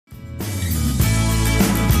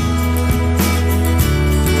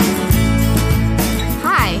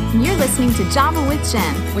listening to Java with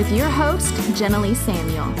Jen with your host, Jenilee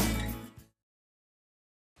Samuel.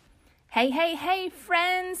 Hey,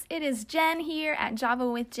 friends. It is Jen here at Java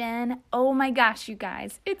with Jen. Oh my gosh, you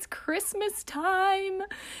guys. It's Christmas time.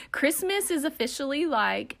 Christmas is officially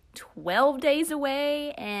like 12 days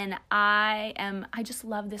away, and I just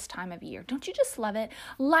love this time of year. Don't you just love it?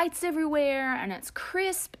 Lights everywhere, and it's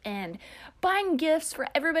crisp, and buying gifts for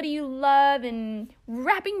everybody you love, and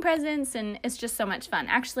wrapping presents, and it's just so much fun.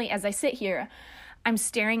 Actually, as I sit here, I'm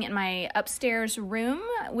staring at my upstairs room,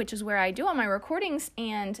 which is where I do all my recordings,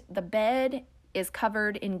 and the bed is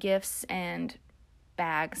covered in gifts and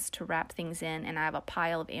bags to wrap things in, and I have a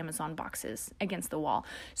pile of Amazon boxes against the wall.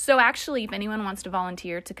 So actually, if anyone wants to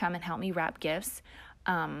volunteer to come and help me wrap gifts,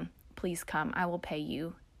 please come. I will pay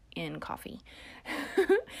you in coffee.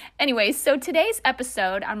 Anyway, so today's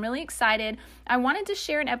episode, I'm really excited. I wanted to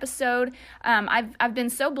share an episode. I've been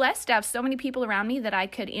so blessed to have so many people around me that I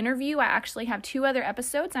could interview. I actually have 2 other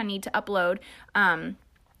episodes I need to upload.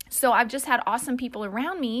 So I've just had awesome people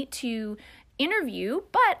around me to interview,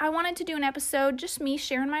 but I wanted to do an episode, just me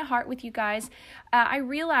sharing my heart with you guys. I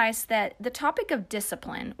realized that the topic of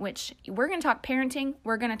discipline, which we're going to talk parenting,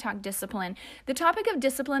 we're going to talk discipline. The topic of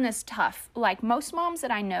discipline is tough. Like most moms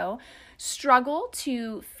that I know struggle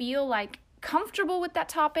to feel like comfortable with that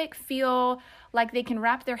topic, feel like they can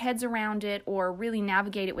wrap their heads around it or really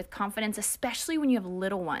navigate it with confidence, especially when you have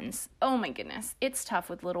little ones. Oh my goodness, it's tough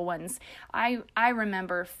with little ones. I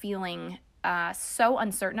remember feeling so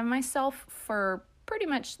uncertain of myself for pretty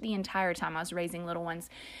much the entire time I was raising little ones.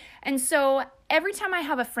 And so every time I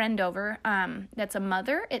have a friend over that's a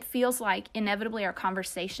mother, it feels like inevitably our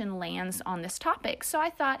conversation lands on this topic. So I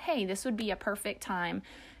thought, hey, this would be a perfect time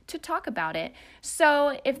to talk about it.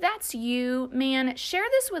 So if that's you, man, share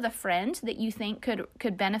this with a friend that you think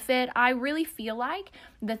could benefit. I really feel like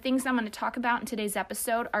the things I'm going to talk about in today's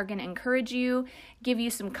episode are going to encourage you, give you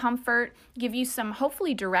some comfort, give you some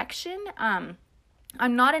hopefully direction.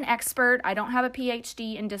 I'm not an expert. I don't have a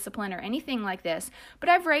PhD in discipline or anything like this, but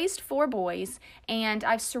I've raised 4 boys, and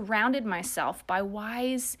I've surrounded myself by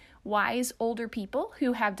wise older people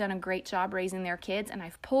who have done a great job raising their kids, and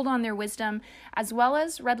I've pulled on their wisdom, as well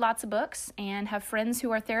as read lots of books and have friends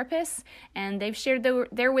who are therapists, and they've shared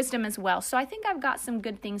their wisdom as well. So I think I've got some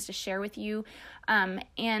good things to share with you,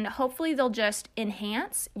 and hopefully they'll just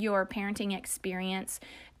enhance your parenting experience.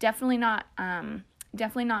 Definitely not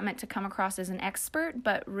meant to come across as an expert,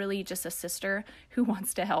 but really just a sister who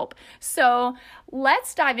wants to help. So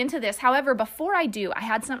let's dive into this. However, before I do, I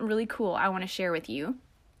had something really cool I want to share with you.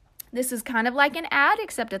 This is kind of like an ad,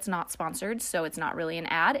 except it's not sponsored, so it's not really an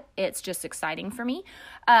ad. It's just exciting for me.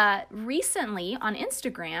 Recently on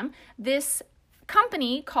Instagram, this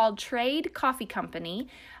company called Trade Coffee Company,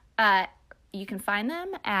 you can find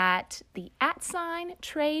them at the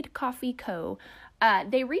 @Trade Coffee Co.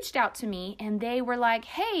 They reached out to me and they were like,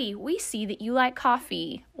 hey, we see that you like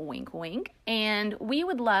coffee, wink, wink, and we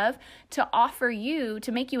would love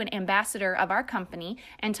to make you an ambassador of our company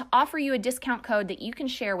and to offer you a discount code that you can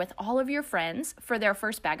share with all of your friends for their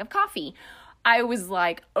first bag of coffee. I was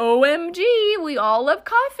like, OMG, we all love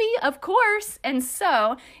coffee, of course. And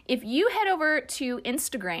so if you head over to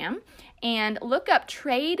Instagram and look up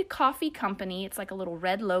Trade Coffee Company, it's like a little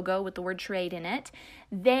red logo with the word trade in it.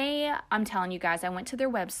 I'm telling you guys, I went to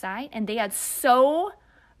their website and they had so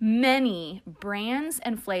many brands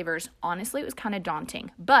and flavors. Honestly, it was kind of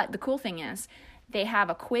daunting. But the cool thing is they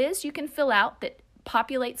have a quiz you can fill out that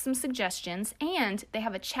populates some suggestions, and they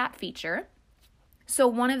have a chat feature. So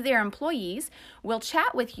one of their employees will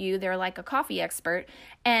chat with you. They're like a coffee expert,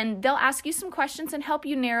 and they'll ask you some questions and help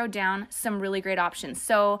you narrow down some really great options.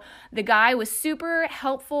 So the guy was super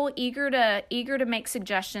helpful, eager to make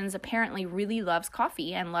suggestions, apparently really loves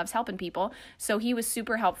coffee and loves helping people. So he was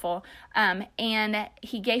super helpful. And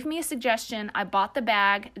he gave me a suggestion. I bought the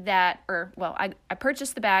bag I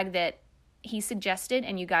purchased the bag that he suggested,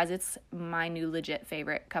 and you guys, it's my new legit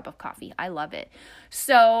favorite cup of coffee. I love it.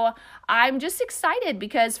 So I'm just excited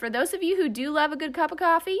because for those of you who do love a good cup of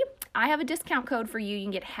coffee, I have a discount code for you. You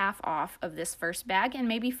can get half off of this first bag and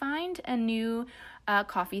maybe find a new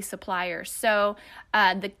coffee supplier. So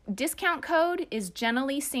the discount code is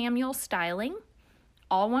Jenilee Samuel Styling,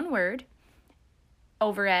 all one word,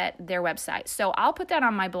 over at their website. So I'll put that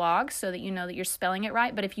on my blog so that you know that you're spelling it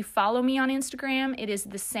right. But if you follow me on Instagram, it is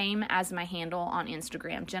the same as my handle on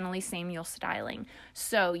Instagram, Jenilee Samuel Styling.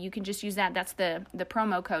 So you can just use that. That's the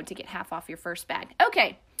promo code to get half off your first bag.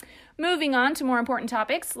 Okay, moving on to more important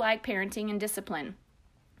topics like parenting and discipline.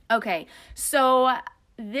 Okay, so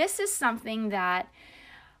this is something that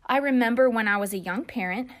I remember when I was a young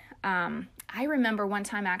parent. I remember one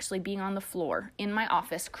time actually being on the floor in my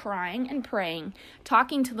office, crying and praying,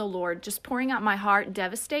 talking to the Lord, just pouring out my heart,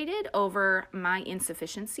 devastated over my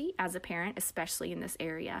insufficiency as a parent, especially in this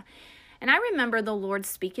area. And I remember the Lord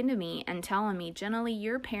speaking to me and telling me, Jenilee,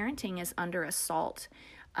 your parenting is under assault,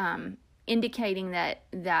 indicating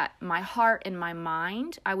that my heart and my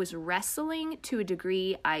mind, I was wrestling to a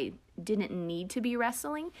degree I didn't need to be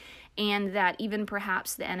wrestling, and that even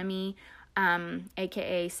perhaps the enemy,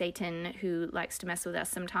 aka Satan, who likes to mess with us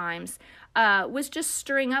sometimes, was just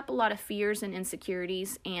stirring up a lot of fears and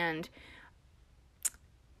insecurities and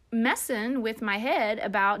messing with my head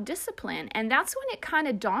about discipline. And that's when it kind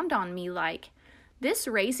of dawned on me, like, this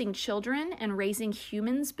raising children and raising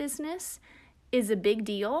humans business is a big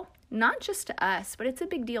deal, not just to us, but it's a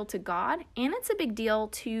big deal to God, and it's a big deal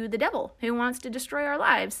to the devil who wants to destroy our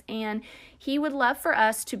lives. And he would love for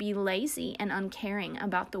us to be lazy and uncaring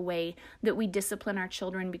about the way that we discipline our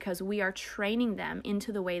children, because we are training them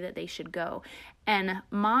into the way that they should go. And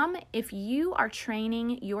mom, if you are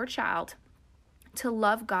training your child to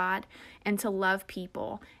love God and to love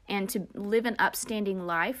people and to live an upstanding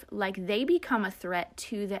life, like, they become a threat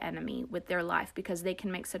to the enemy with their life, because they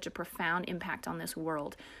can make such a profound impact on this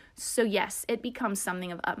world. So yes, it becomes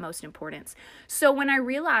something of utmost importance. So when I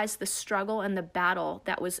realized the struggle and the battle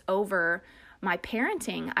that was over my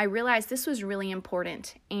parenting, I realized this was really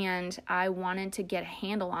important, and I wanted to get a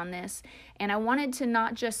handle on this, and I wanted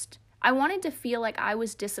to feel like I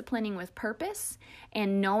was disciplining with purpose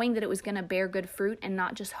and knowing that it was going to bear good fruit, and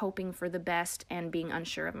not just hoping for the best and being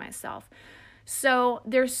unsure of myself. So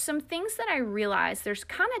there's some things that I realized. There's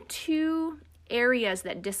kind of two areas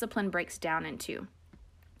that discipline breaks down into.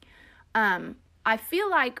 I feel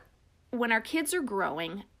like when our kids are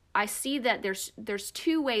growing, I see that there's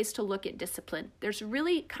two ways to look at discipline. There's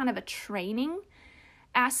really kind of a training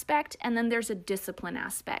aspect, and then there's a discipline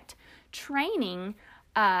aspect. Training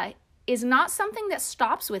is not something that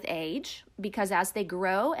stops with age, because as they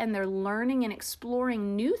grow and they're learning and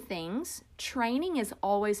exploring new things, training is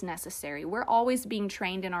always necessary. We're always being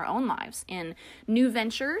trained in our own lives, in new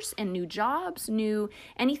ventures and new jobs, new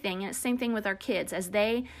anything. And it's the same thing with our kids. As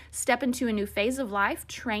they step into a new phase of life,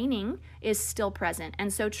 training is still present.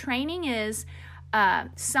 And so training is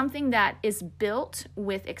something that is built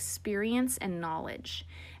with experience and knowledge.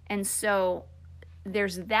 And so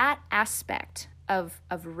there's that aspect of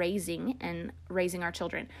raising our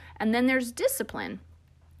children. And then there's discipline,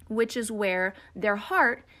 which is where their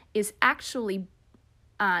heart is actually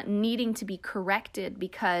needing to be corrected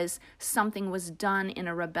because something was done in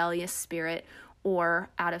a rebellious spirit or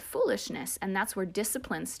out of foolishness. And that's where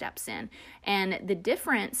discipline steps in. And the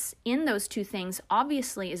difference in those two things,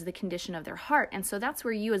 obviously, is the condition of their heart. And so that's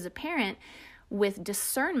where you as a parent with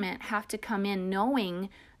discernment have to come in, knowing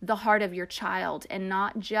the heart of your child and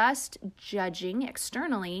not just judging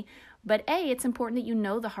externally, but it's important that you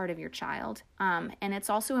know the heart of your child. And it's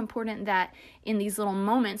also important that in these little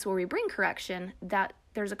moments where we bring correction, that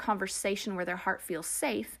there's a conversation where their heart feels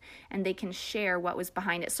safe and they can share what was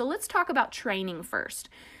behind it. So let's talk about training first.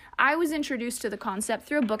 I was introduced to the concept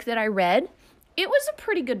through a book that I read. It was a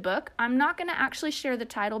pretty good book. I'm not going to actually share the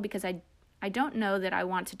title because I don't know that I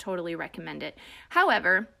want to totally recommend it.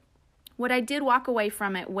 However, what I did walk away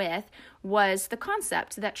from it with was the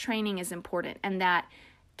concept that training is important and that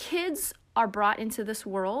kids are brought into this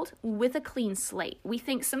world with a clean slate. We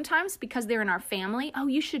think sometimes because they're in our family, oh,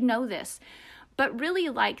 you should know this. But really,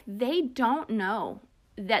 they don't know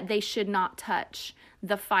that they should not touch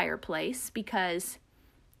the fireplace because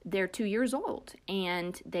they're 2 years old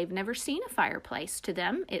and they've never seen a fireplace. To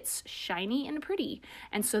them, it's shiny and pretty,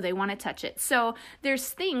 and so they want to touch it. So there's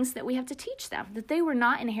things that we have to teach them that they were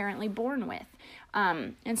not inherently born with.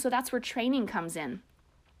 And so that's where training comes in.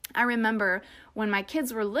 I remember when my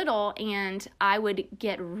kids were little and I would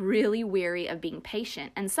get really weary of being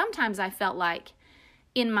patient. And sometimes I felt like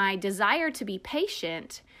in my desire to be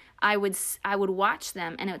patient, I would watch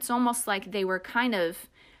them, and it's almost like they were kind of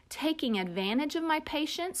taking advantage of my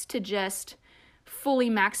patience to just fully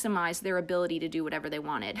maximize their ability to do whatever they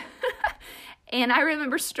wanted. And I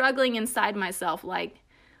remember struggling inside myself, like,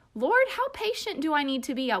 Lord, how patient do I need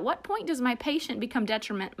to be? At what point does my patience become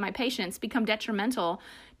detrimental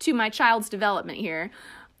to my child's development here?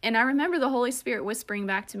 And I remember the Holy Spirit whispering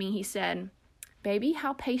back to me. He said, baby,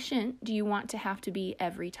 how patient do you want to have to be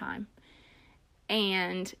every time?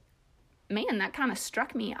 And man, that kind of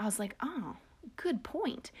struck me. I was like, oh, good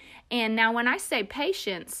point. And now when I say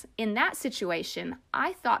patience, in that situation,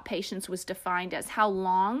 I thought patience was defined as how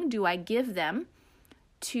long do I give them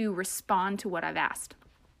to respond to what I've asked.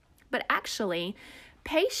 But actually,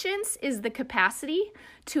 patience is the capacity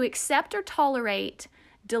to accept or tolerate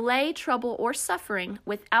delay, trouble, or suffering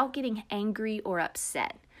without getting angry or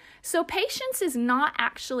upset. So patience is not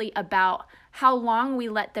actually about how long we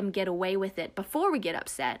let them get away with it before we get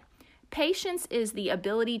upset. Patience is the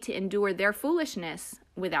ability to endure their foolishness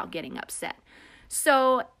without getting upset.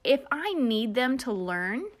 So if I need them to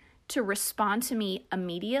learn to respond to me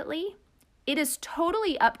immediately, it is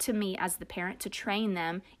totally up to me as the parent to train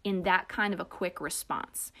them in that kind of a quick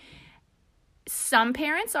response. Some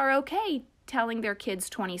parents are okay telling their kids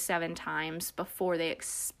 27 times before they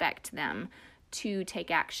expect them to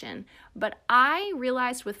take action. But I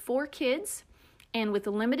realized with 4 kids and with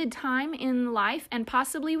limited time in life and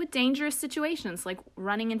possibly with dangerous situations like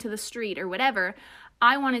running into the street or whatever,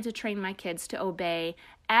 I wanted to train my kids to obey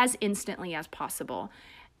as instantly as possible.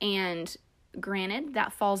 And granted,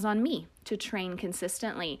 that falls on me to train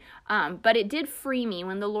consistently. But it did free me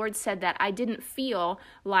when the Lord said that. I didn't feel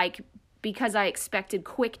like because I expected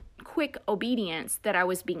quick obedience that I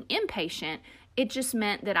was being impatient. It just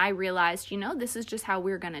meant that I realized, this is just how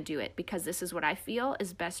we're going to do it because this is what I feel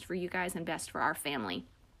is best for you guys and best for our family.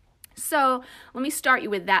 So let me start you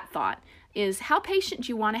with that thought, is how patient do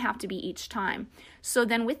you want to have to be each time? So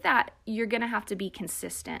then with that, you're going to have to be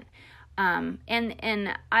consistent.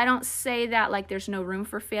 And I don't say that like there's no room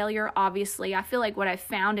for failure. Obviously, I feel like what I've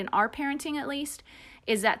found in our parenting at least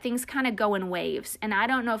is that things kind of go in waves. And I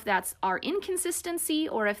don't know if that's our inconsistency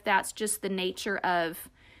or if that's just the nature of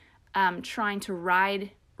trying to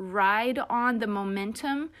ride on the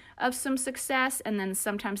momentum of some success, and then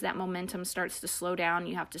sometimes that momentum starts to slow down.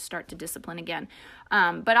 You have to start to discipline again.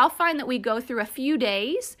 But I'll find that we go through a few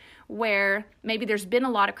days where maybe there's been a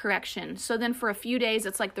lot of correction. So then for a few days,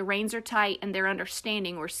 it's like the reins are tight and they're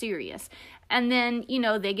understanding we're serious. And then,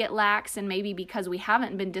 they get lax, and maybe because we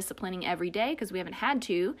haven't been disciplining every day because we haven't had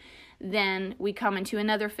to, then we come into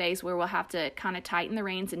another phase where we'll have to kind of tighten the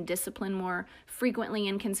reins and discipline more frequently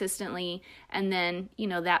and consistently. And then,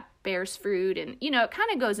 that bears fruit, and, it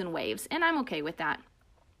kind of goes in waves, and I'm okay with that.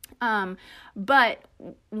 But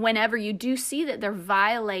whenever you do see that they're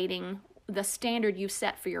violating the standard you've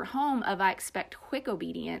set for your home of I expect quick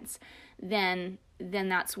obedience, then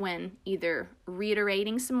that's when either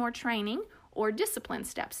reiterating some more training or discipline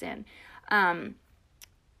steps in.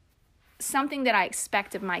 Something that I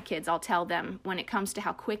expect of my kids, I'll tell them when it comes to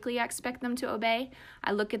how quickly I expect them to obey.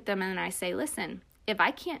 I look at them and I say, listen, if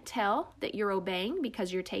I can't tell that you're obeying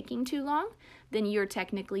because you're taking too long, then you're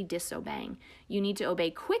technically disobeying. You need to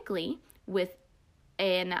obey quickly with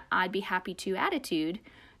an I'd be happy to attitude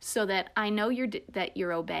so that I know that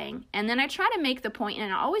you're obeying. And then I try to make the point,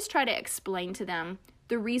 and I always try to explain to them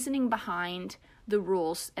the reasoning behind the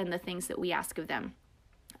rules and the things that we ask of them.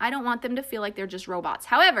 I don't want them to feel like they're just robots.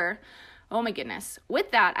 However, oh my goodness, with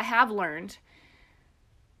that, I have learned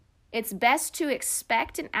it's best to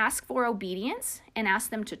expect and ask for obedience and ask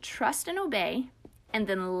them to trust and obey, and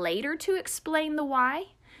then later to explain the why.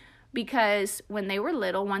 Because when they were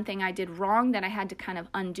little, one thing I did wrong that I had to kind of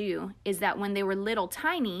undo is that when they were little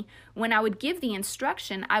tiny, when I would give the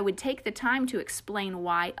instruction, I would take the time to explain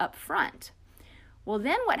why up front. Well,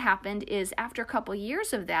 then what happened is after a couple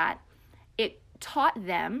years of that, it taught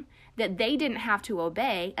them that they didn't have to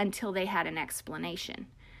obey until they had an explanation.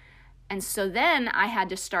 And so then I had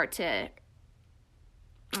to start to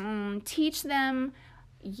teach them,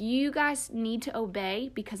 you guys need to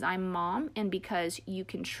obey because I'm mom and because you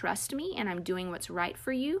can trust me and I'm doing what's right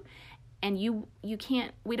for you. And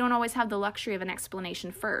we don't always have the luxury of an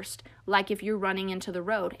explanation first. Like if you're running into the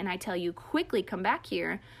road and I tell you quickly, come back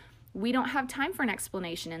here, we don't have time for an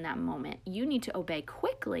explanation in that moment. You need to obey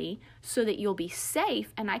quickly so that you'll be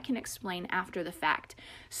safe and I can explain after the fact.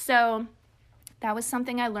 So that was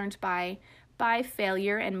something I learned by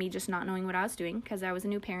failure and me just not knowing what I was doing because I was a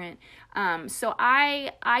new parent. So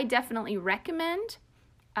I definitely recommend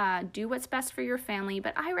do what's best for your family,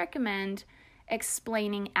 but I recommend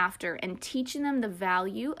explaining after and teaching them the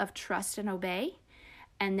value of trust and obey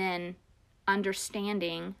and then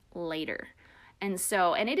understanding later. And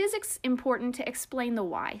it is important to explain the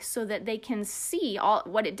why so that they can see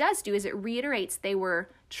what it does do is it reiterates they were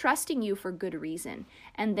trusting you for good reason.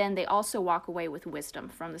 And then they also walk away with wisdom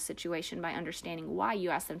from the situation by understanding why you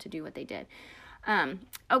asked them to do what they did.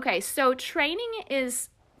 So training is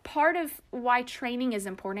part of why training is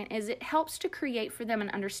important is it helps to create for them an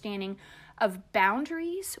understanding of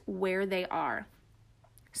boundaries where they are.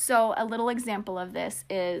 So a little example of this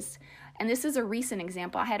is and this is a recent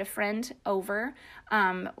example. I had a friend over,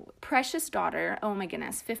 precious daughter, oh my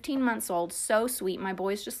goodness, 15 months old, so sweet. My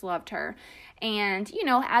boys just loved her. And, you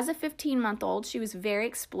know, as a 15-month-old, she was very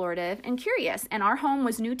explorative and curious. And our home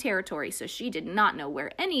was new territory, so she did not know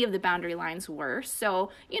where any of the boundary lines were.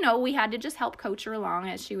 So, you know, we had to just help coach her along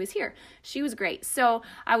as she was here. She was great. So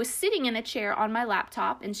I was sitting in a chair on my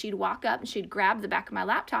laptop, and she'd walk up and she'd grab the back of my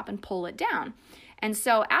laptop and pull it down. And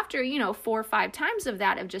so after, 4 or 5 times of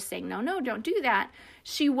that, of just saying, no, don't do that,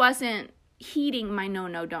 she wasn't heeding my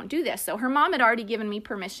no, don't do this. So her mom had already given me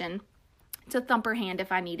permission to thump her hand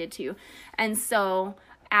if I needed to. And so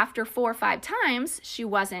after 4 or 5 times, she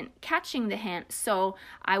wasn't catching the hint. So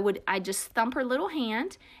I just thump her little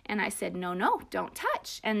hand, and I said, no, don't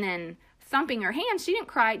touch. And then thumping her hand, she didn't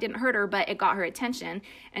cry, it didn't hurt her, but it got her attention.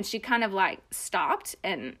 And she kind of like stopped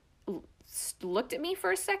and looked at me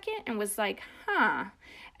for a second and was like, huh.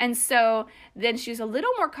 And so then she was a little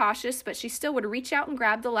more cautious, but she still would reach out and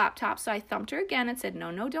grab the laptop. So I thumped her again and said,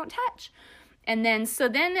 no, don't touch. And then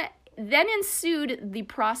ensued the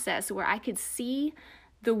process where I could see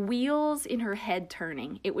the wheels in her head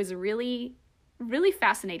turning. It was really, really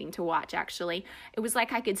fascinating to watch, actually. It was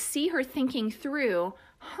like I could see her thinking through,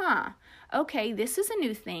 okay, this is a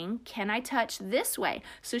new thing. Can I touch this way?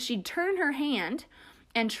 So she'd turn her hand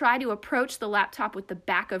and try to approach the laptop with the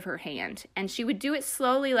back of her hand. And she would do it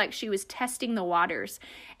slowly, like she was testing the waters.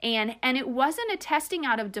 And it wasn't a testing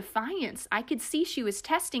out of defiance. I could see she was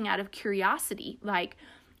testing out of curiosity, like,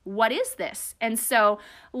 what is this? And so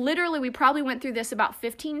literally we probably went through this about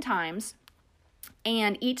 15 times.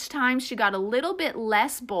 And each time she got a little bit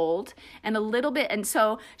less bold and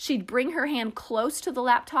so she'd bring her hand close to the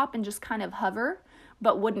laptop and just kind of hover,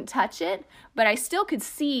 but wouldn't touch it. But I still could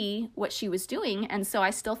see what she was doing. And so I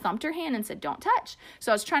still thumped her hand and said, don't touch.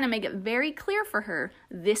 So I was trying to make it very clear for her,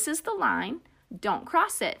 this is the line, don't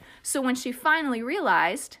cross it. So when she finally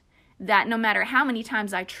realized that no matter how many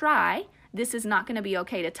times I try, this is not going to be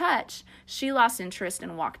okay to touch, she lost interest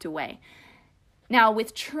and walked away. Now,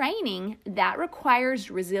 with training, that requires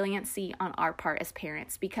resiliency on our part as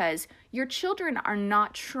parents, because your children are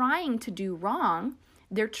not trying to do wrong.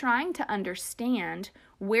 They're trying to understand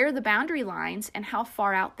where the boundary lines and how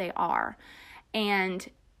far out they are. And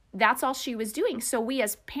that's all she was doing. So we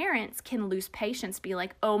as parents can lose patience, be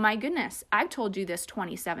like, oh my goodness, I've told you this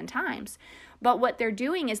 27 times. But what they're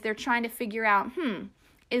doing is they're trying to figure out,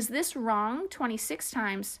 is this wrong 26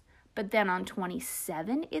 times, but then on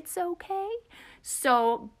 27 it's okay?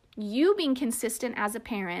 So you being consistent as a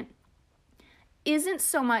parent isn't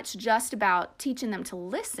so much just about teaching them to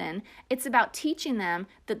listen, it's about teaching them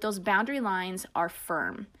that those boundary lines are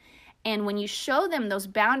firm. And when you show them those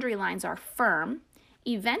boundary lines are firm,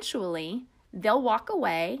 eventually they'll walk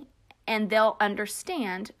away and they'll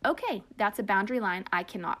understand, okay, that's a boundary line I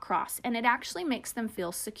cannot cross. And it actually makes them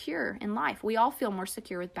feel secure in life. We all feel more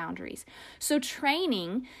secure with boundaries. So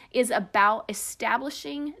training is about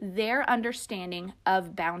establishing their understanding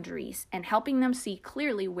of boundaries and helping them see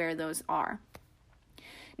clearly where those are.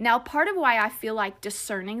 Now, part of why I feel like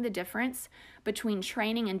discerning the difference between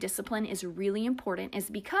training and discipline is really important is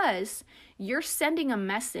because you're sending a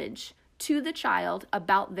message to the child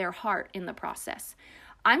about their heart in the process.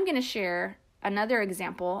 I'm going to share another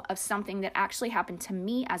example of something that actually happened to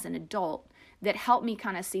me as an adult that helped me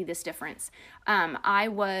kind of see this difference.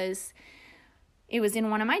 It was in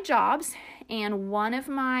one of my jobs, and one of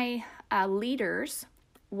my leaders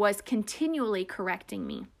was continually correcting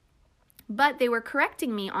me. But they were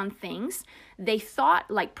correcting me on things they thought,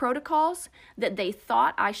 like protocols, that they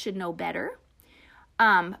thought I should know better.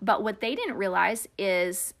 But what they didn't realize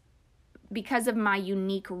is because of my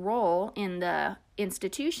unique role in the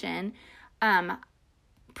institution,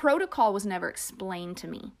 protocol was never explained to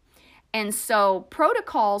me. And so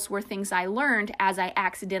protocols were things I learned as I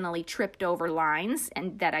accidentally tripped over lines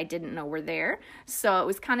and that I didn't know were there. So it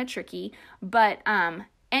was kind of tricky. But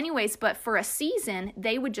but for a season,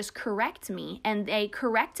 they would just correct me, and they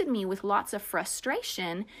corrected me with lots of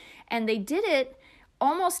frustration, and they did it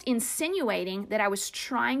almost insinuating that I was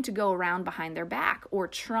trying to go around behind their back or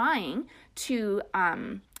trying to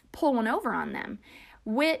pull one over on them,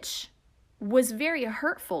 which was very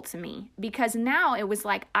hurtful to me, because now it was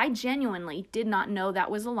like I genuinely did not know that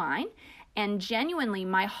was a line, and genuinely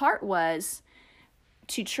my heart was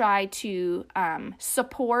to try to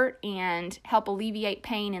support and help alleviate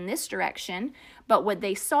pain in this direction, but what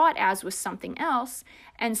they saw it as was something else.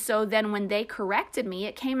 And so then when they corrected me,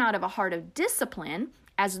 it came out of a heart of discipline,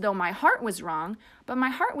 as though my heart was wrong, but my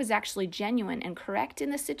heart was actually genuine and correct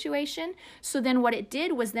in this situation. So then what it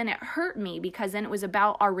did was then it hurt me, because then it was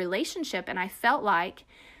about our relationship, and I felt like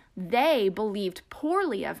they believed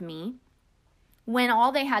poorly of me when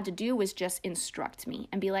all they had to do was just instruct me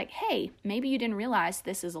and be like, hey, maybe you didn't realize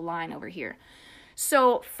this is a line over here.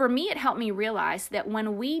 So for me, it helped me realize that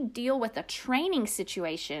when we deal with a training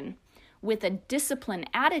situation with a disciplined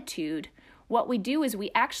attitude, what we do is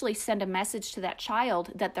we actually send a message to that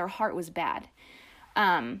child that their heart was bad.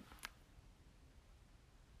 I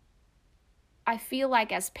feel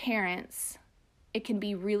like as parents, it can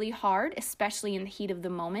be really hard, especially in the heat of the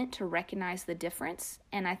moment, to recognize the difference.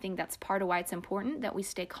 And I think that's part of why it's important that we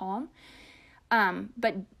stay calm.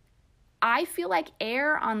 But I feel like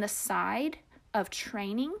err on the side of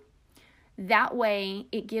training. That way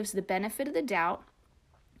it gives the benefit of the doubt.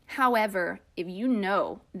 However, if you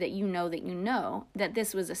know that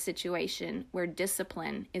this was a situation where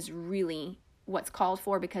discipline is really what's called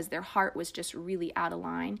for because their heart was just really out of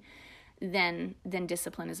line, then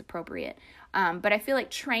discipline is appropriate. But I feel like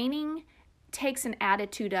training takes an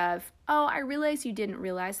attitude of, oh, I realize you didn't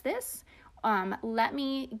realize this. Let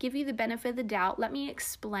me give you the benefit of the doubt. Let me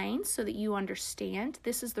explain so that you understand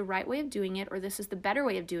this is the right way of doing it, or this is the better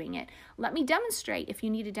way of doing it. Let me demonstrate if you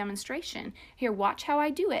need a demonstration. Here, watch how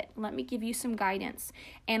I do it. Let me give you some guidance.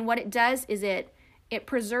 And what it does is it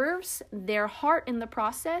preserves their heart in the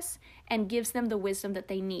process and gives them the wisdom that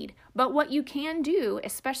they need. But what you can do,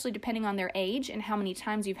 especially depending on their age and how many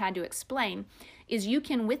times you've had to explain, is you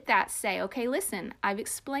can with that say, okay, listen, I've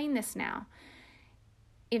explained this now.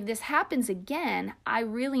 If this happens again, I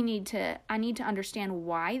need to understand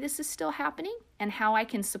why this is still happening and how I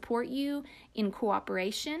can support you in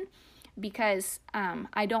cooperation, because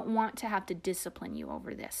I don't want to have to discipline you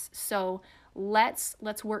over this. So let's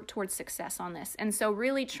work towards success on this. And so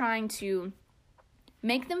really trying to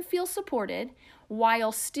make them feel supported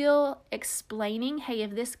while still explaining, hey,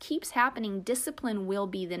 if this keeps happening, discipline will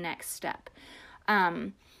be the next step.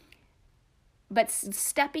 But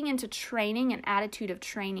stepping into training, an attitude of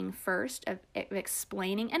training first, of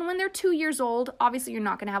explaining. And when they're 2 years old, obviously you're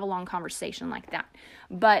not going to have a long conversation like that.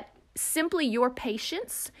 But simply your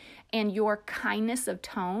patience and your kindness of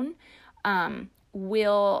tone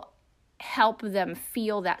will help them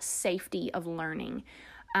feel that safety of learning.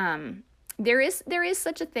 There is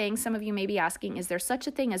such a thing, some of you may be asking, is there such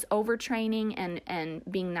a thing as overtraining and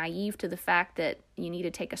being naive to the fact that you need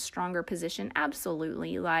to take a stronger position?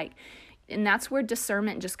 Absolutely. And that's where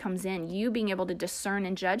discernment just comes in. You being able to discern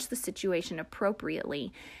and judge the situation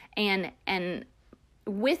appropriately. And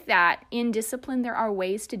with that, in discipline, there are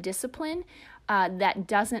ways to discipline that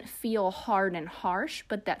doesn't feel hard and harsh,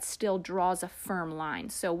 but that still draws a firm line.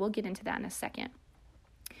 So we'll get into that in a second.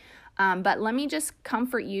 But let me just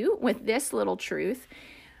comfort you with this little truth.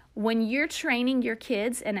 When you're training your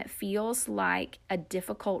kids and it feels like a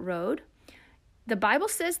difficult road, the Bible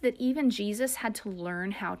says that even Jesus had to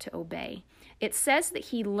learn how to obey. It says that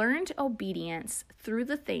he learned obedience through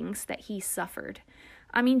the things that he suffered.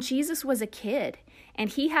 I mean, Jesus was a kid and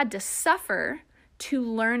he had to suffer to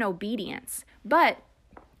learn obedience. But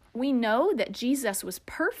we know that Jesus was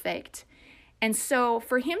perfect. And so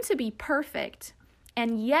for him to be perfect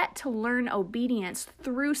and yet to learn obedience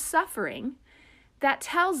through suffering, that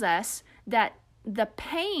tells us that the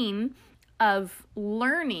pain of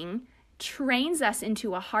learning trains us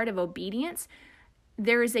into a heart of obedience.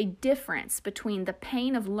 There is a difference between the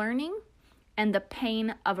pain of learning and the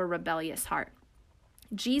pain of a rebellious heart.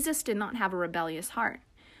 Jesus did not have a rebellious heart,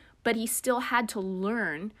 but he still had to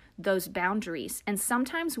learn those boundaries. And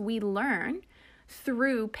sometimes we learn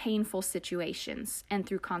through painful situations and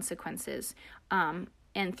through consequences,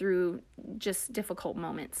 and through just difficult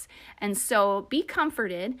moments. And so be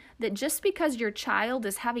comforted that just because your child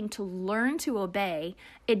is having to learn to obey,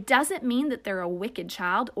 it doesn't mean that they're a wicked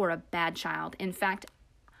child or a bad child. In fact,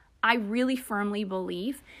 I really firmly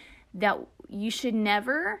believe that you should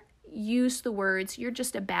never use the words, you're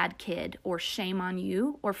just a bad kid, or shame on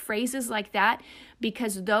you, or phrases like that,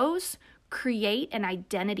 because those create an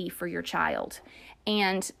identity for your child.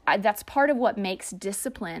 And that's part of what makes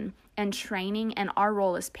discipline and training and our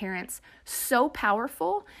role as parents so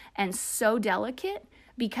powerful and so delicate,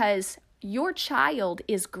 because your child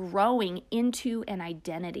is growing into an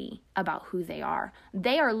identity about who they are.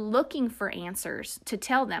 They are looking for answers to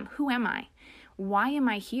tell them, who am I? Why am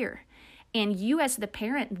I here? And you as the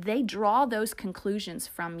parent, they draw those conclusions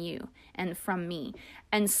from you and from me.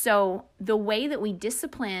 And so the way that we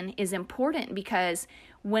discipline is important, because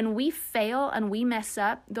when we fail and we mess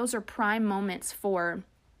up, those are prime moments for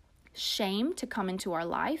shame to come into our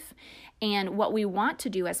life. And what we want to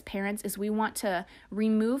do as parents is we want to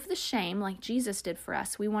remove the shame like Jesus did for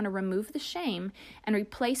us. We want to remove the shame and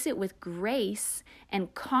replace it with grace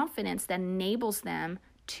and confidence that enables them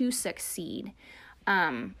to succeed.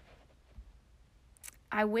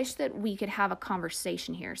 I wish that we could have a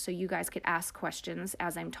conversation here so you guys could ask questions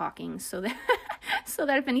as I'm talking so that so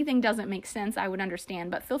that if anything doesn't make sense, I would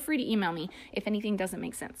understand. But feel free to email me if anything doesn't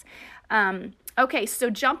make sense. Okay, so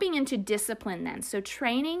jumping into discipline then. So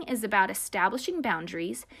training is about establishing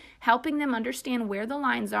boundaries, helping them understand where the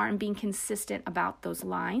lines are and being consistent about those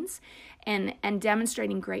lines, and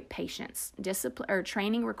demonstrating great patience.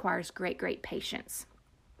 Training requires great patience.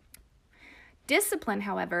 Discipline,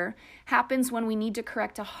 however, happens when we need to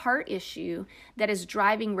correct a heart issue that is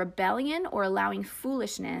driving rebellion or allowing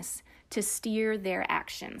foolishness to steer their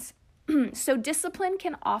actions. So discipline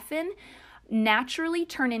can often naturally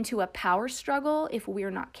turn into a power struggle if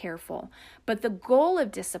we're not careful. But the goal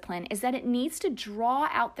of discipline is that it needs to draw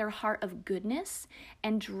out their heart of goodness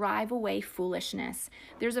and drive away foolishness.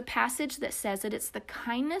 There's a passage that says that it's the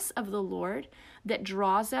kindness of the Lord that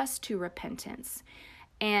draws us to repentance.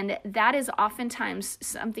 And that is oftentimes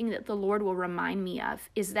something that the Lord will remind me of,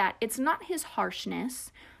 is that it's not his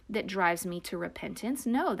harshness that drives me to repentance.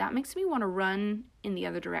 No, that makes me want to run in the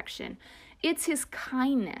other direction. It's his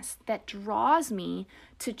kindness that draws me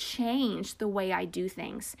to change the way I do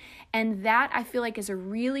things. And that I feel like is a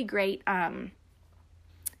really great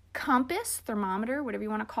compass, thermometer, whatever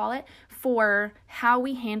you want to call it, for how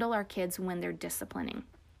we handle our kids when they're disciplining.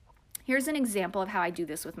 Here's an example of how I do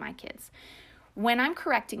this with my kids. When I'm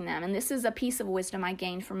correcting them, and this is a piece of wisdom I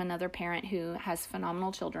gained from another parent who has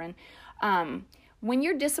phenomenal children, when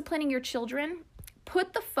you're disciplining your children,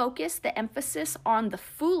 put the focus, the emphasis on the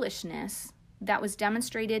foolishness that was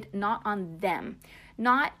demonstrated, not on them.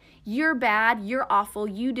 Not, you're bad, you're awful,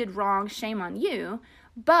 you did wrong, shame on you,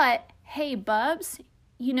 but, hey, Bubs,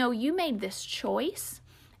 you made this choice,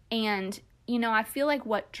 and I feel like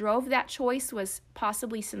what drove that choice was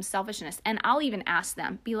possibly some selfishness. And I'll even ask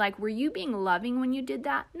them, be like, were you being loving when you did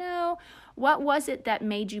that? No. What was it that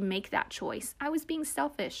made you make that choice? I was being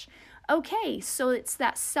selfish. Okay, so it's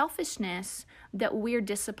that selfishness that we're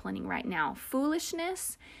disciplining right now.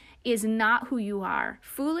 Foolishness is not who you are.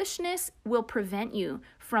 Foolishness will prevent you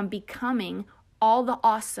from becoming all the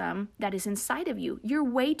awesome that is inside of you. You're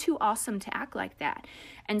way too awesome to act like that.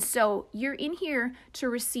 And so you're in here to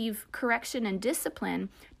receive correction and discipline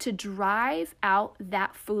to drive out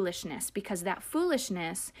that foolishness, because that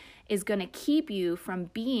foolishness is going to keep you from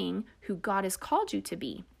being who God has called you to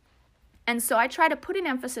be. And so I try to put an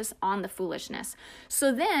emphasis on the foolishness.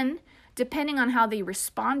 So then, depending on how they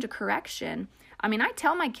respond to correction, I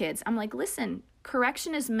tell my kids, I'm like, listen,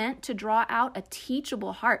 correction is meant to draw out a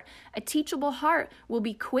teachable heart. A teachable heart will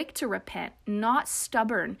be quick to repent, not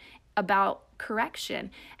stubborn about correction.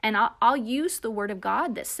 And I'll use the word of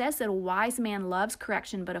God that says that a wise man loves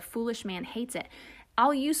correction, but a foolish man hates it.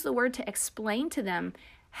 I'll use the word to explain to them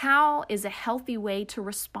how is a healthy way to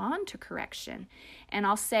respond to correction. And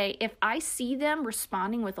I'll say, if I see them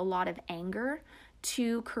responding with a lot of anger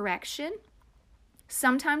to correction,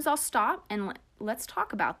 sometimes I'll stop and let's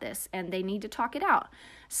talk about this, and they need to talk it out.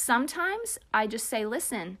 Sometimes I just say,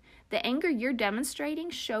 listen, the anger you're demonstrating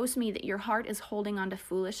shows me that your heart is holding on to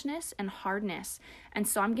foolishness and hardness. And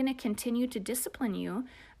so I'm going to continue to discipline you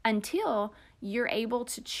until you're able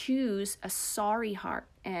to choose a sorry heart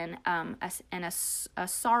and a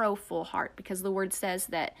sorrowful heart, because the word says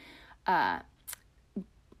that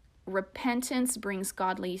repentance brings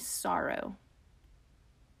godly sorrow.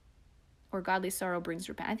 Or godly sorrow brings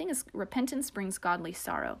repentance. I think it's repentance brings godly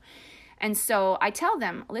sorrow. And so I tell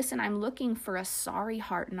them, listen, I'm looking for a sorry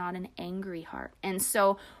heart, not an angry heart. And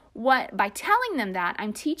so by telling them that,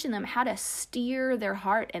 I'm teaching them how to steer their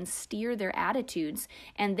heart and steer their attitudes,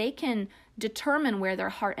 and they can determine where their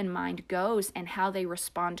heart and mind goes and how they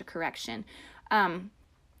respond to correction. On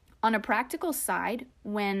a practical side,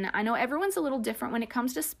 when I know everyone's a little different when it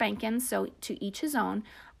comes to spanking, so to each his own.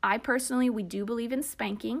 I personally, we do believe in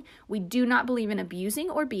spanking. We do not believe in abusing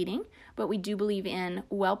or beating, but we do believe in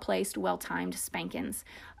well-placed, well-timed spankings.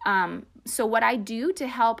 So what I do to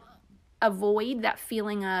help avoid that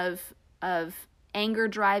feeling of anger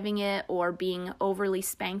driving it or being overly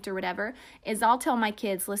spanked or whatever is I'll tell my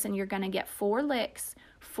kids, listen, you're going to get 4 licks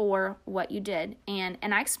for what you did. And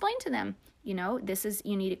I explain to them, this is,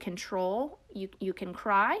 you need to control. You can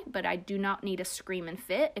cry, but I do not need a scream and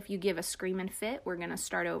fit. If you give a scream and fit, we're going to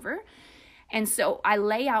start over. And so I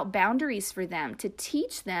lay out boundaries for them to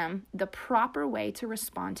teach them the proper way to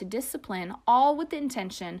respond to discipline, all with the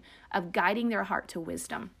intention of guiding their heart to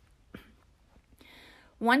wisdom.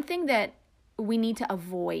 One thing that we need to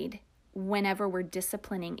avoid whenever we're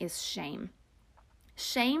disciplining is shame.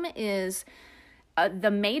 Shame is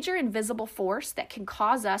the major invisible force that can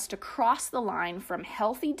cause us to cross the line from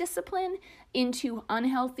healthy discipline into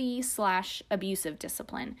unhealthy/abusive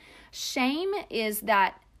discipline. Shame is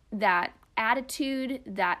that attitude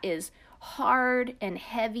that is hard and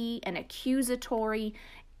heavy and accusatory,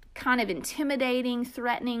 kind of intimidating,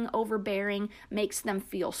 threatening, overbearing, makes them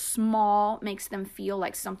feel small, makes them feel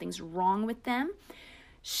like something's wrong with them.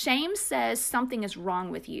 Shame says something is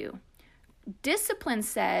wrong with you. Discipline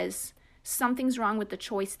says something's wrong with the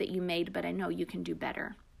choice that you made, but I know you can do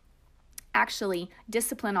better. Actually,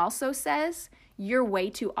 discipline also says you're way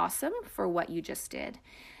too awesome for what you just did.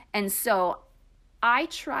 And so I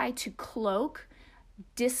try to cloak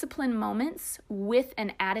discipline moments with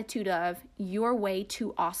an attitude of you're way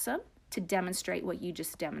too awesome to demonstrate what you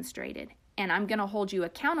just demonstrated. And I'm going to hold you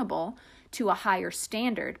accountable to a higher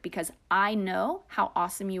standard because I know how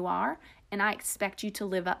awesome you are, and I expect you to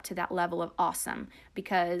live up to that level of awesome.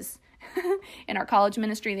 Because in our college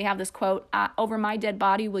ministry, they have this quote, over my dead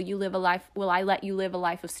body, will I let you live a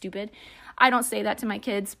life of stupid? I don't say that to my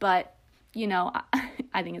kids, but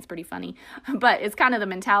I think it's pretty funny. But it's kind of the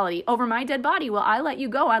mentality. Over my dead body, will I let you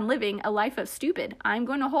go on living a life of stupid? I'm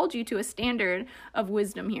going to hold you to a standard of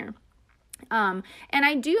wisdom here. And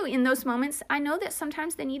I do, in those moments, I know that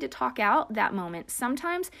sometimes they need to talk out that moment.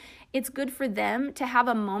 Sometimes it's good for them to have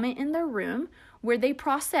a moment in their room where they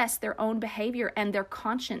process their own behavior and their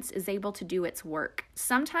conscience is able to do its work.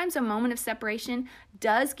 Sometimes a moment of separation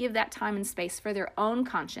does give that time and space for their own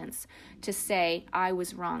conscience to say, I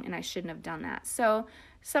was wrong and I shouldn't have done that. So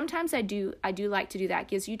sometimes I do like to do that. It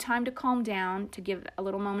gives you time to calm down, to give a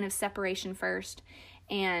little moment of separation first,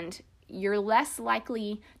 and you're less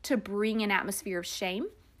likely to bring an atmosphere of shame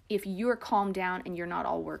if you're calmed down and you're not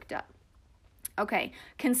all worked up. Okay,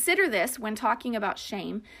 consider this when talking about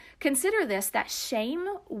shame. Consider this, that shame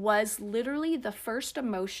was literally the first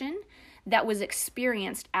emotion that was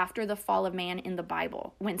experienced after the fall of man in the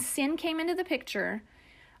Bible. When sin came into the picture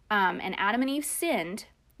and Adam and Eve sinned,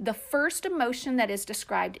 the first emotion that is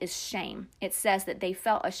described is shame. It says that they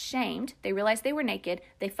felt ashamed. They realized they were naked.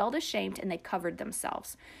 They felt ashamed and they covered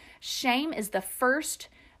themselves. Shame is the first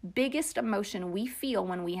biggest emotion we feel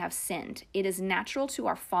when we have sinned. It is natural to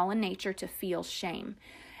our fallen nature to feel shame.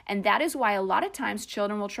 And that is why a lot of times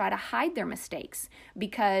children will try to hide their mistakes,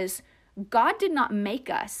 because God did not make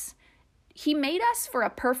us. He made us for a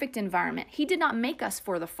perfect environment. He did not make us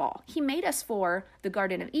for the fall. He made us for the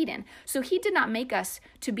Garden of Eden. So he did not make us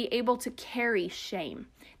to be able to carry shame.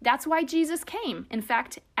 That's why Jesus came. In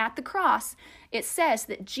fact, at the cross, it says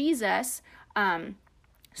that Jesus,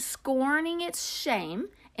 scorning its shame,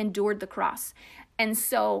 endured the cross. And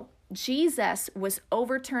so Jesus was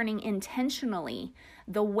overturning intentionally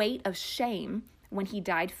the weight of shame when he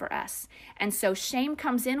died for us. And so shame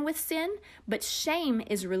comes in with sin, but shame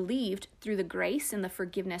is relieved through the grace and the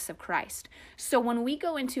forgiveness of Christ. So when we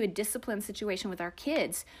go into a discipline situation with our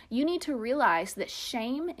kids, you need to realize that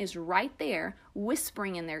shame is right there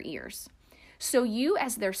whispering in their ears. So you,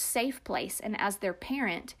 as their safe place and as their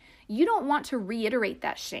parent, you don't want to reiterate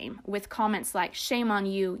that shame with comments like, shame on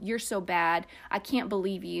you, you're so bad, I can't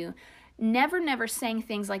believe you. Never saying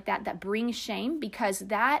things like that bring shame, because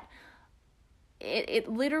that it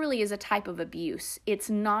literally is a type of abuse. It's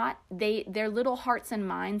not, their little hearts and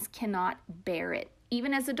minds cannot bear it.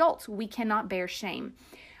 Even as adults, we cannot bear shame.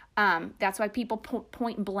 That's why people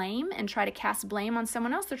point blame and try to cast blame on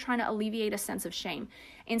someone else. They're trying to alleviate a sense of shame.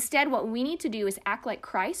 Instead, what we need to do is act like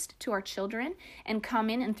Christ to our children and come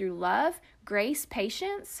in and through love, grace,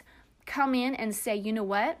 patience, come in and say, you know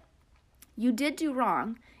what? You did do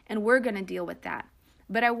wrong, and we're going to deal with that.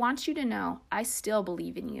 But I want you to know I still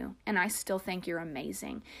believe in you, and I still think you're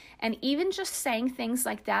amazing. And even just saying things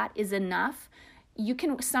like that is enough.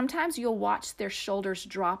 Sometimes you'll watch their shoulders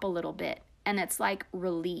drop a little bit, and it's like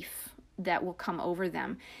relief that will come over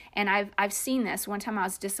them. And I've seen this. One time I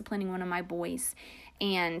was disciplining one of my boys,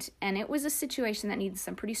 and it was a situation that needed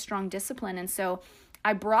some pretty strong discipline. And so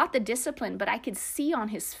I brought the discipline, but I could see on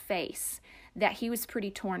his face that he was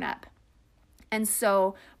pretty torn up. And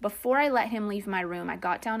so before I let him leave my room, I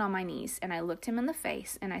got down on my knees and I looked him in the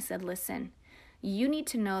face and I said, listen, you need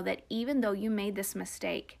to know that even though you made this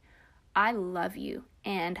mistake, I love you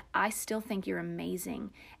and I still think you're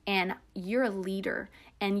amazing and you're a leader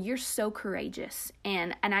and you're so courageous.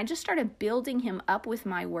 And I just started building him up with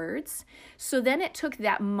my words. So then it took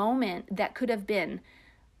that moment that could have been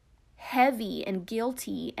heavy and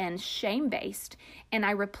guilty and shame-based, and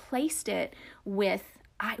I replaced it with,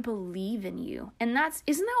 I believe in you. And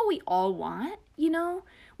isn't that what we all want?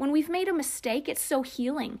 When we've made a mistake, it's so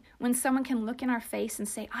healing when someone can look in our face and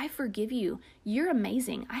say, I forgive you. You're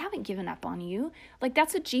amazing. I haven't given up on you. Like,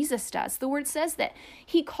 that's what Jesus does. The word says that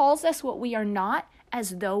he calls us what we are not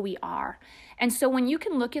as though we are. And so when you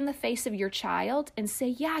can look in the face of your child and say,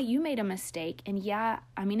 yeah, you made a mistake. And yeah,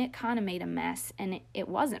 I mean, it kind of made a mess and it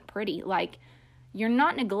wasn't pretty. Like, you're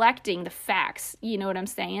not neglecting the facts. You know what I'm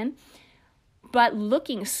saying? But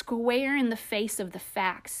looking square in the face of the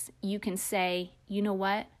facts, you can say, you know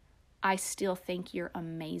what? I still think you're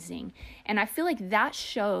amazing. And I feel like that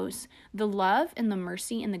shows the love and the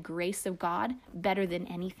mercy and the grace of God better than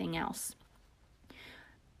anything else.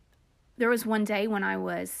 There was one day when I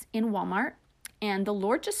was in Walmart and the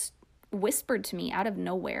Lord just whispered to me out of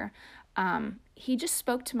nowhere. He just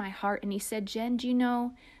spoke to my heart and he said, Jen, do you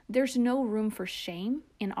know there's no room for shame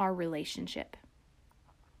in our relationship?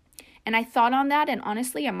 And I thought on that, and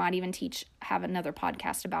honestly, I might even have another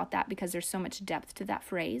podcast about that because there's so much depth to that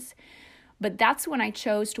phrase. But that's when I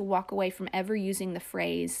chose to walk away from ever using the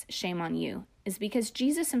phrase, shame on you, is because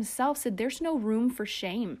Jesus himself said there's no room for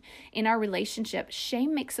shame in our relationship.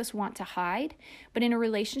 Shame makes us want to hide, but in a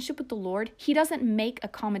relationship with the Lord, he doesn't make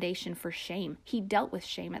accommodation for shame. He dealt with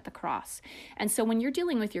shame at the cross. And so when you're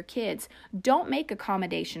dealing with your kids, don't make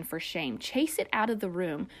accommodation for shame. Chase it out of the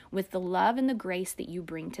room with the love and the grace that you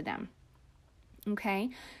bring to them. Okay?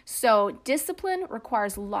 So discipline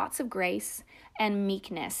requires lots of grace and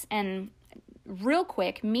meekness. And real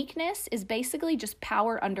quick, meekness is basically just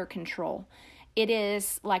power under control. It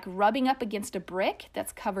is like rubbing up against a brick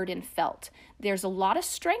that's covered in felt. There's a lot of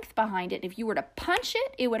strength behind it. If you were to punch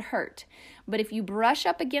it, it would hurt. But if you brush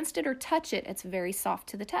up against it or touch it, it's very soft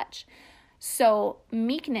to the touch. So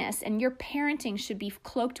meekness and your parenting should be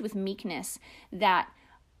cloaked with meekness, that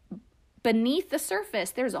beneath the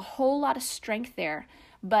surface, there's a whole lot of strength there.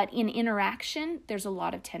 But in interaction, there's a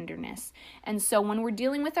lot of tenderness. And so when we're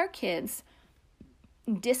dealing with our kids,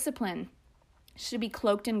 discipline should be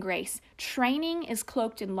cloaked in grace. Training is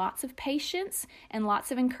cloaked in lots of patience and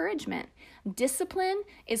lots of encouragement. Discipline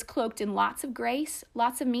is cloaked in lots of grace,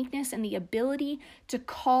 lots of meekness, and the ability to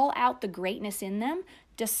call out the greatness in them,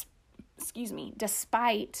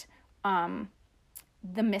 despite the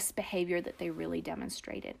misbehavior that they really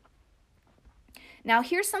demonstrated. Now,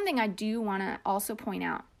 here's something I do want to also point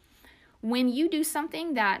out. When you do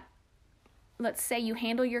something that, let's say you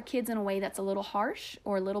handle your kids in a way that's a little harsh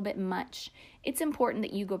or a little bit much, it's important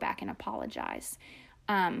that you go back and apologize.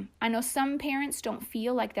 I know some parents don't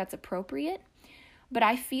feel like that's appropriate, but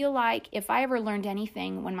I feel like if I ever learned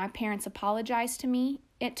anything, when my parents apologized to me,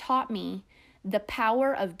 it taught me the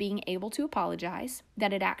power of being able to apologize,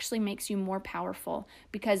 that it actually makes you more powerful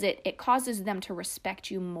because it causes them to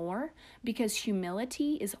respect you more, because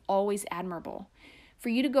humility is always admirable. For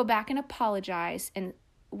you to go back and apologize, and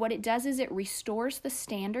what it does is it restores the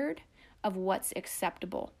standard of what's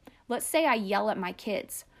acceptable. Let's say I yell at my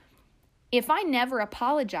kids. If I never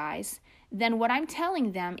apologize, then what I'm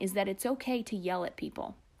telling them is that it's okay to yell at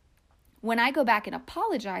people. When I go back and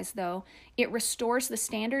apologize, though, it restores the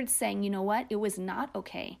standard, saying, you know what, it was not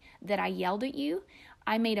okay that I yelled at you.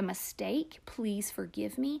 I made a mistake. Please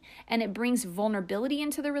forgive me. And it brings vulnerability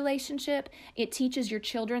into the relationship. It teaches your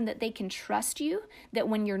children that they can trust you, that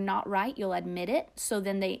when you're not right, you'll admit it. So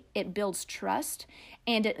then it builds trust.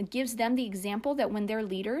 And it gives them the example that when they're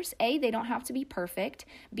leaders, A, they don't have to be perfect.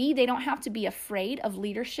 B, they don't have to be afraid of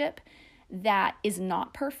leadership that is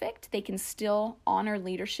not perfect. They can still honor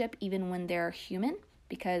leadership even when they're human,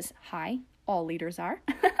 because, all leaders are.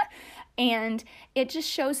 And it just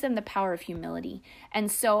shows them the power of humility. And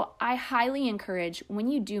so I highly encourage, when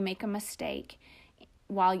you do make a mistake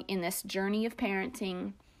while in this journey of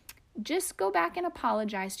parenting, just go back and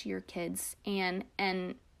apologize to your kids and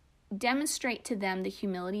demonstrate to them the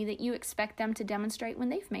humility that you expect them to demonstrate when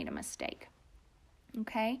they've made a mistake.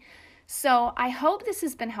 Okay? So I hope this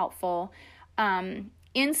has been helpful.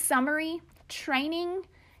 In summary, training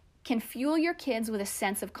can fuel your kids with a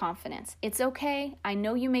sense of confidence. It's okay. I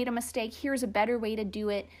know you made a mistake. Here's a better way to do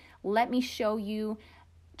it. Let me show you.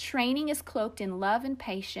 Training is cloaked in love and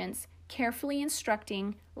patience, carefully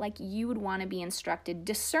instructing like you would want to be instructed,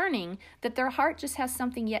 discerning that their heart just has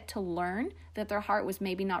something yet to learn, that their heart was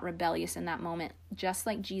maybe not rebellious in that moment, just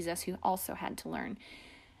like Jesus, who also had to learn.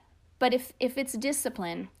 But if it's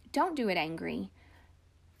discipline, don't do it angry.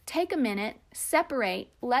 Take a minute, separate,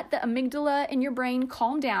 let the amygdala in your brain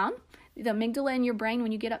calm down. The amygdala in your brain,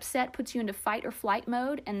 when you get upset, puts you into fight or flight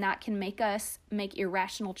mode, and that can make us make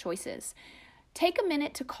irrational choices. Take a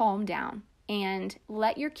minute to calm down and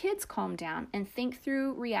let your kids calm down and think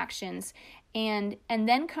through reactions, and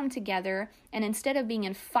then come together, and instead of being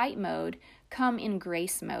in fight mode, come in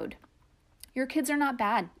grace mode. Your kids are not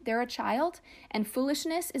bad. They're a child, and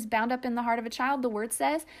foolishness is bound up in the heart of a child, the word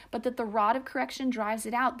says, but that the rod of correction drives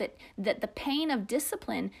it out, that the pain of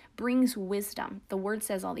discipline brings wisdom. The word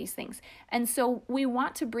says all these things. And so we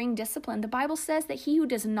want to bring discipline. The Bible says that he who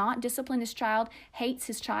does not discipline his child hates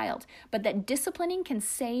his child, but that disciplining can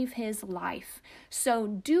save his life. So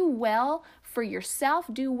do well for yourself,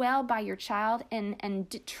 do well by your child,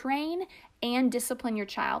 and train and discipline your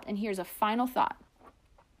child. And here's a final thought.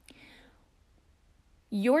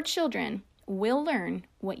 Your children will learn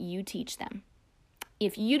what you teach them.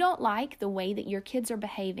 If you don't like the way that your kids are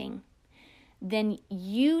behaving, then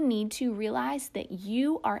you need to realize that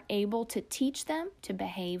you are able to teach them to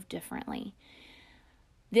behave differently.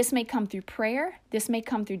 This may come through prayer. This may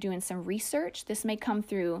come through doing some research. This may come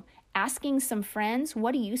through asking some friends,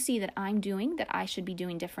 what do you see that I'm doing that I should be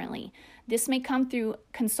doing differently? This may come through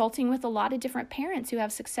consulting with a lot of different parents who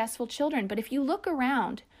have successful children. But if you look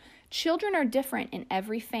around, children are different in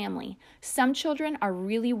every family. Some children are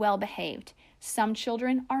really well behaved. Some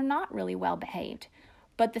children are not really well behaved.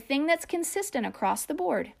 But the thing that's consistent across the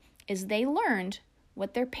board is they learned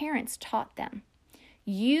what their parents taught them.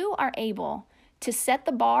 You are able to set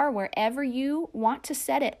the bar wherever you want to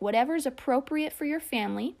set it, whatever is appropriate for your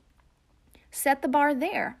family. Set the bar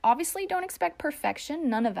there. Obviously, don't expect perfection.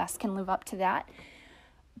 None of us can live up to that.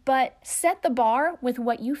 But set the bar with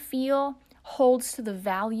what you feel holds to the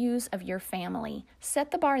values of your family.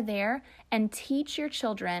 Set the bar there and teach your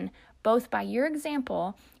children, both by your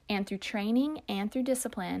example and through training and through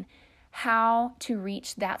discipline, how to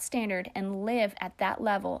reach that standard and live at that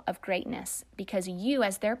level of greatness. Because you,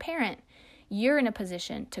 as their parent, you're in a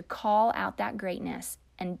position to call out that greatness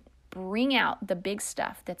and bring out the big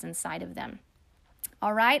stuff that's inside of them.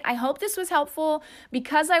 All right, I hope this was helpful.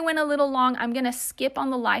 Because I went a little long, I'm going to skip on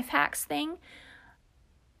the life hacks thing.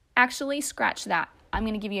 Actually, scratch that. I'm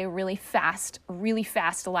going to give you a really fast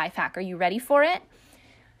life hack. Are you ready for it?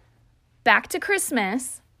 Back to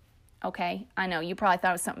Christmas. Okay, I know you probably thought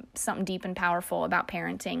it was something deep and powerful about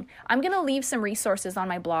parenting. I'm going to leave some resources on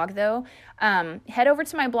my blog, though. Head over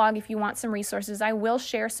to my blog if you want some resources. I will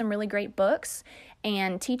share some really great books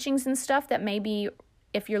and teachings and stuff that maybe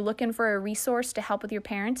if you're looking for a resource to help with your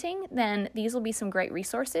parenting, then these will be some great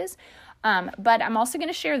resources. But I'm also going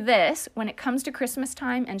to share this. When it comes to Christmas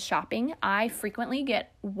time and shopping, I frequently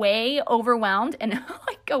get way overwhelmed and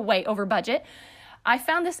like go way over budget. I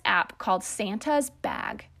found this app called Santa's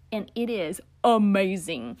Bag, and it is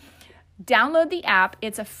amazing. Download the app.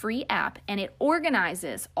 It's a free app, and it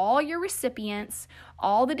organizes all your recipients,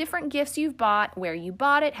 all the different gifts you've bought, where you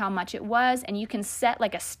bought it, how much it was, and you can set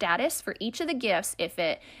like a status for each of the gifts, if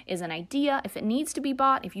it is an idea, if it needs to be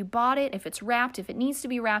bought, if you bought it, if it's wrapped, if it needs to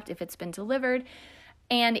be wrapped, if it's been delivered.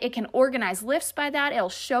 And it can organize lists by that. It'll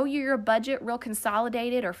show you your budget real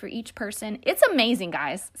consolidated or for each person. It's amazing,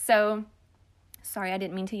 guys. So, sorry, I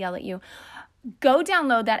didn't mean to yell at you. Go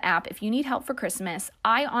download that app if you need help for Christmas.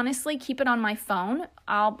 I honestly keep it on my phone.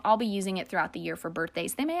 I'll be using it throughout the year for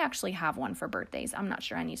birthdays. They may actually have one for birthdays. I'm not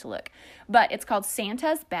sure. I need to look. But it's called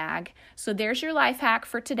Santa's Bag. So there's your life hack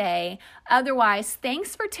for today. Otherwise,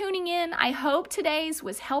 thanks for tuning in. I hope today's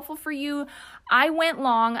was helpful for you. I went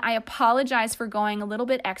long. I apologize for going a little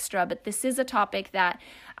bit extra, but this is a topic that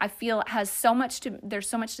I feel has there's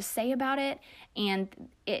so much to say about it, and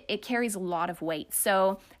it carries a lot of weight.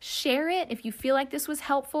 So share it. If you feel like this was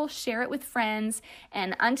helpful, share it with friends.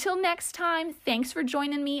 And until next time, thanks for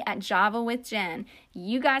joining me at Java with Jen.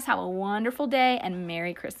 You guys have a wonderful day and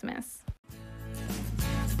Merry Christmas.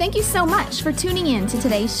 Thank you so much for tuning in to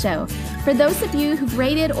today's show. For those of you who've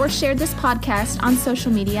rated or shared this podcast on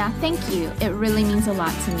social media, thank you. It really means a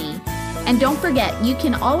lot to me. And don't forget, you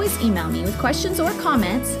can always email me with questions or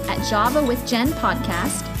comments at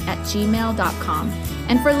javawithjenpodcast@gmail.com.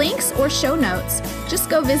 And for links or show notes, just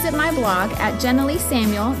go visit my blog at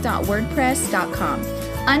jeneleesamuel.wordpress.com.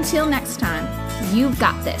 Until next time, you've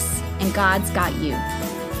got this, and God's got you.